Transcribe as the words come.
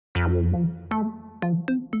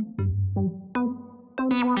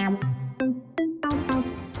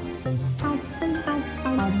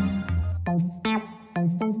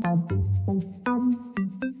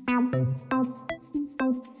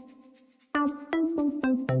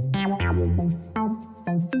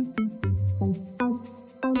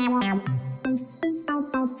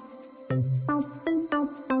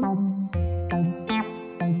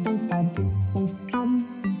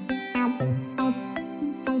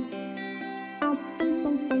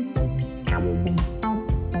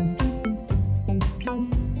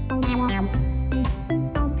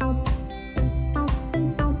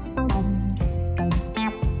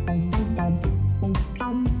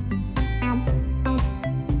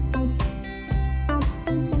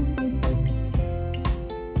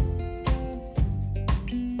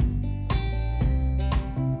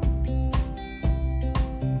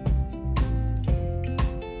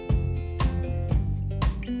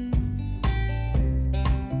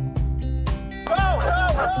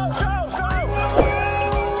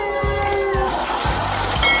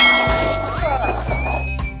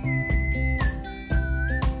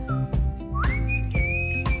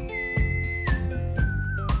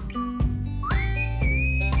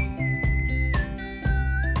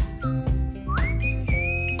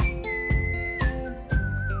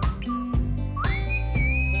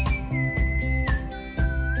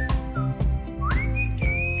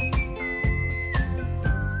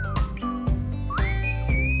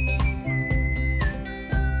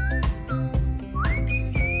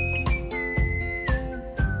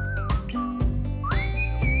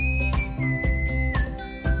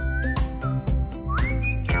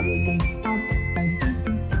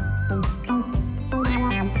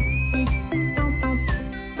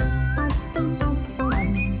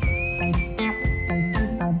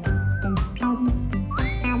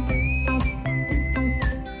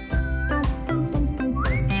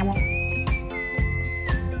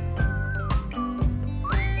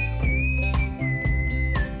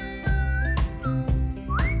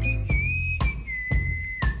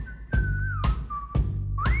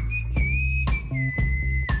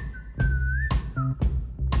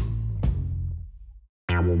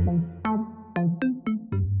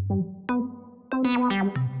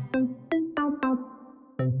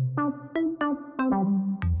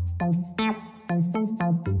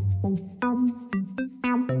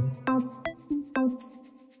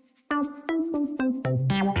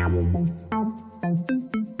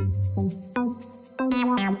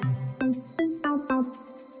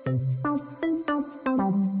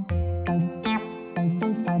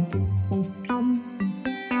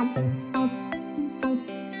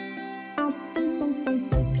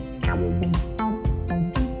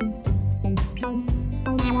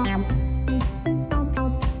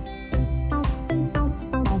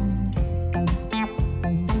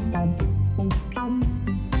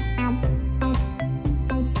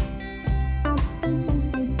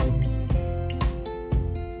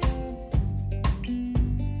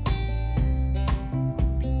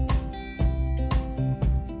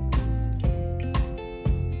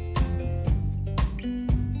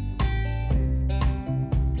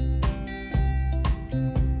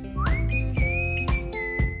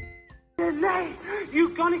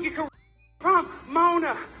You gonna get correct from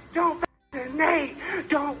Mona. Don't fascinate.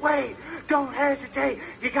 Don't wait. Don't hesitate.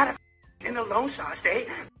 You gotta in the Lone Star State.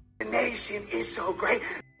 The nation is so great.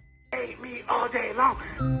 Hate me all day long.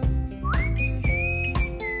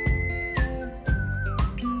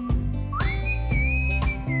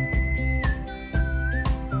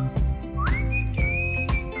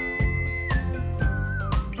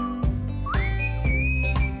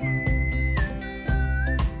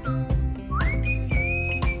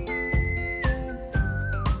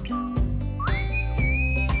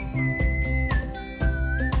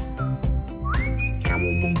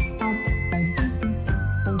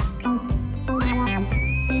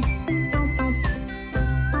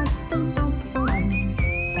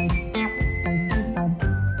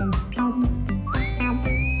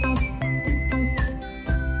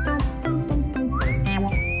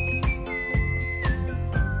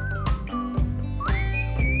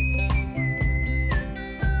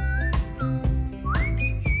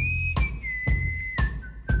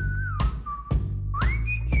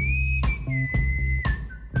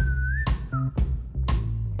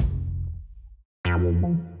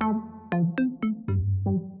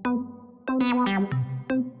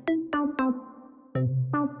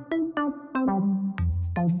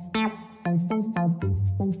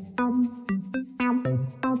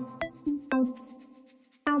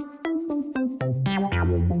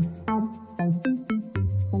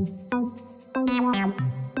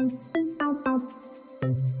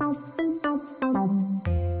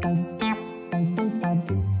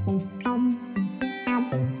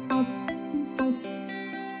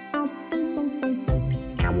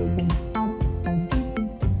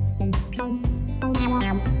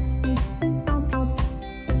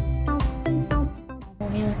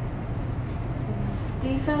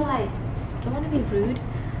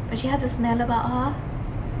 she has a smell about her.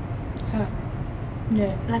 Huh.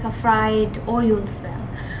 Yeah. Like a fried oil smell.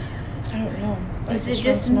 I don't know. Is it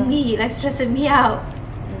just me? Like stressing me out?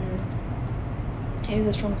 It is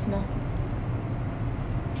a strong smell.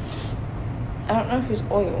 I don't know if it's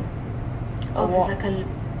oil. Or if it's like a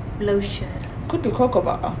lotion. Could be cocoa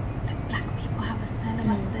butter. Like black people have a smell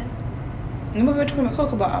about them. Remember we were talking about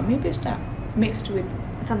cocoa butter? Maybe it's that mixed with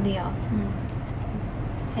something else.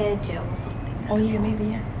 Hair gel or something. Oh yeah, maybe,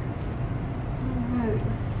 yeah. Oh no,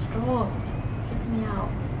 it's strong. It gets me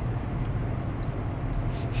out.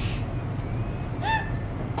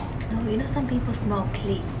 No, you know some people smell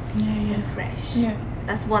clean and fresh. Yeah.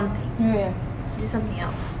 That's one thing. Yeah. Do something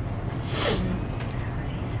else.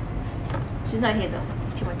 She's not here though.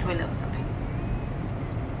 She went to toilet or something.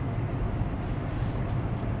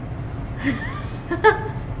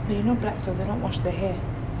 But you know black girls, they don't wash their hair.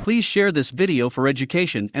 Please share this video for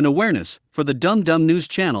education and awareness. For the Dum Dum News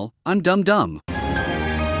channel, I'm Dum Dum.